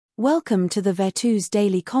Welcome to the Vertus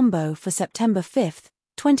Daily Combo for September 5th,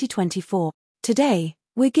 2024. Today,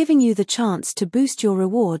 we're giving you the chance to boost your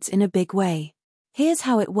rewards in a big way. Here's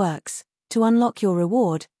how it works. To unlock your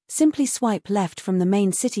reward, simply swipe left from the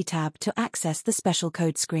main city tab to access the special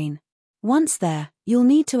code screen. Once there, you'll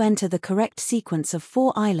need to enter the correct sequence of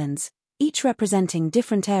 4 islands, each representing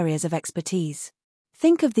different areas of expertise.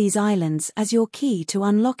 Think of these islands as your key to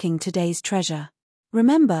unlocking today's treasure.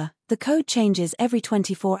 Remember, the code changes every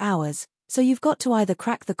 24 hours, so you've got to either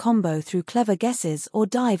crack the combo through clever guesses or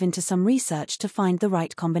dive into some research to find the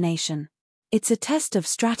right combination. It's a test of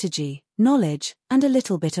strategy, knowledge, and a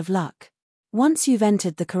little bit of luck. Once you've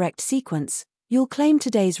entered the correct sequence, you'll claim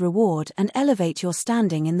today's reward and elevate your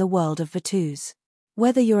standing in the world of Vertus.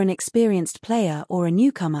 Whether you're an experienced player or a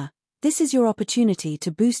newcomer, this is your opportunity to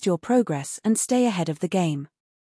boost your progress and stay ahead of the game.